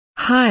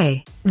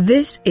Hi,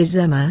 this is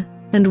Emma,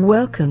 and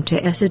welcome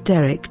to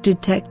Esoteric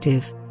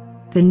Detective.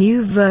 The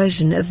new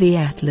version of the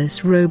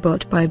Atlas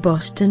robot by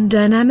Boston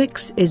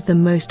Dynamics is the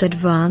most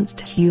advanced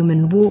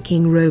human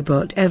walking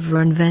robot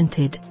ever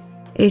invented.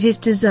 It is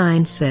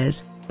designed,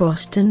 says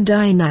Boston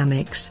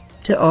Dynamics,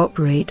 to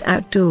operate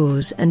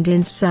outdoors and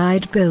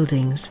inside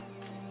buildings.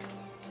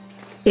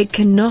 It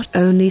can not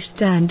only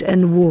stand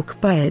and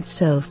walk by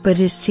itself but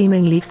is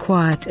seemingly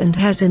quiet and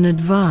has an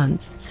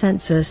advanced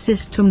sensor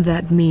system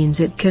that means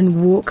it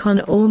can walk on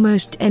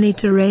almost any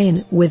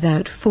terrain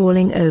without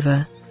falling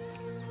over.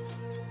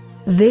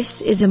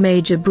 This is a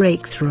major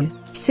breakthrough,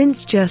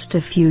 since just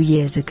a few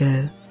years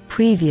ago,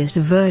 previous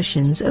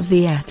versions of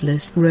the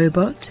Atlas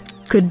robot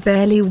could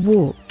barely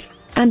walk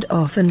and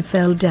often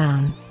fell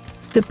down.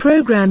 The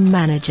program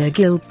manager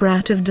Gill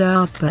Pratt of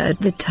DARPA at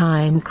the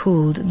time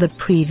called the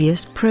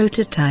previous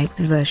prototype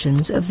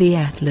versions of the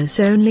Atlas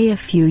only a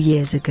few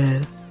years ago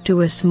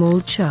to a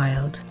small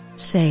child,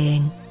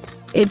 saying,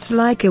 "It's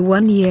like a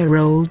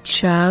 1-year-old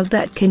child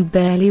that can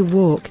barely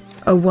walk,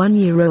 a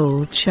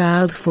 1-year-old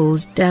child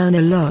falls down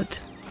a lot."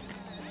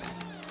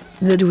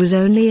 That was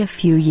only a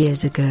few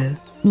years ago.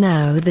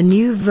 Now the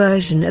new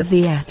version of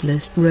the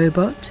Atlas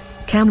robot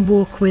can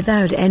walk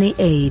without any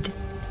aid.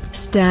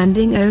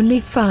 Standing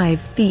only 5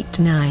 feet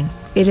 9,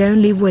 it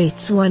only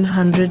weighs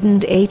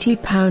 180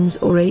 pounds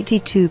or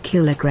 82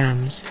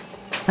 kilograms.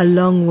 A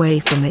long way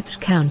from its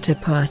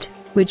counterpart,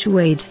 which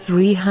weighed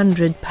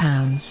 300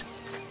 pounds.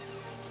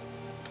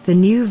 The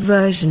new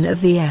version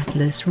of the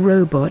Atlas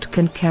robot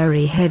can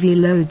carry heavy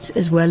loads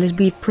as well as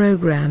be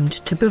programmed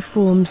to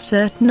perform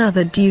certain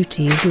other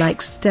duties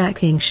like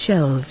stacking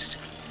shelves.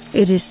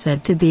 It is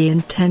said to be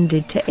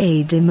intended to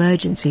aid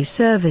emergency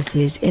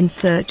services in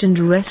search and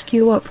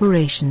rescue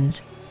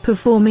operations,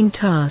 performing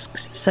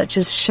tasks such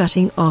as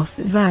shutting off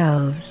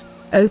valves,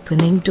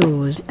 opening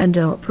doors and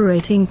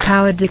operating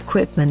powered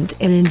equipment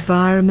in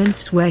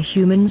environments where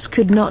humans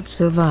could not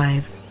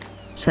survive,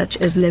 such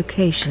as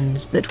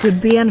locations that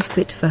would be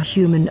unfit for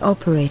human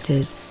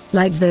operators,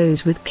 like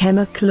those with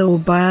chemical or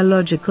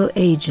biological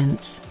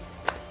agents.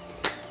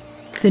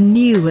 The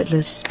new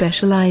Atlas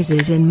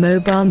specializes in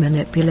mobile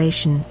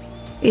manipulation.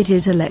 It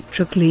is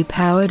electrically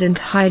powered and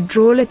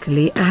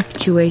hydraulically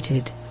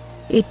actuated.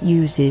 It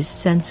uses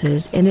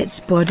sensors in its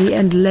body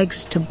and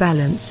legs to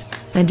balance,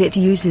 and it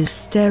uses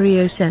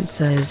stereo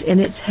sensors in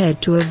its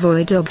head to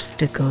avoid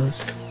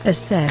obstacles,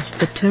 assess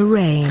the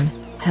terrain,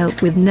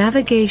 help with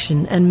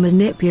navigation and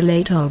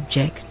manipulate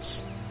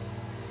objects.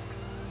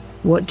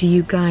 What do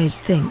you guys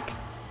think?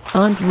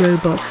 Aren't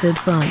robots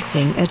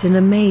advancing at an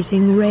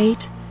amazing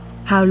rate?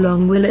 How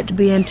long will it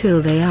be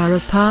until they are a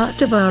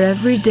part of our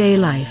everyday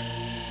life?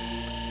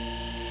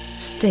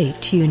 Stay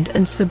tuned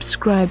and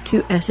subscribe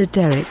to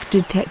Esoteric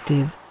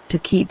Detective to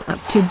keep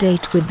up to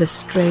date with the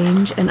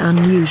strange and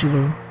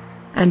unusual.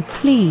 And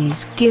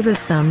please give a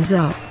thumbs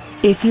up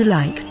if you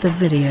liked the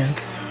video.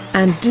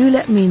 And do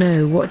let me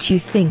know what you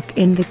think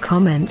in the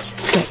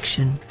comments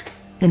section.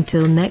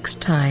 Until next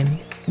time,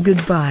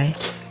 goodbye.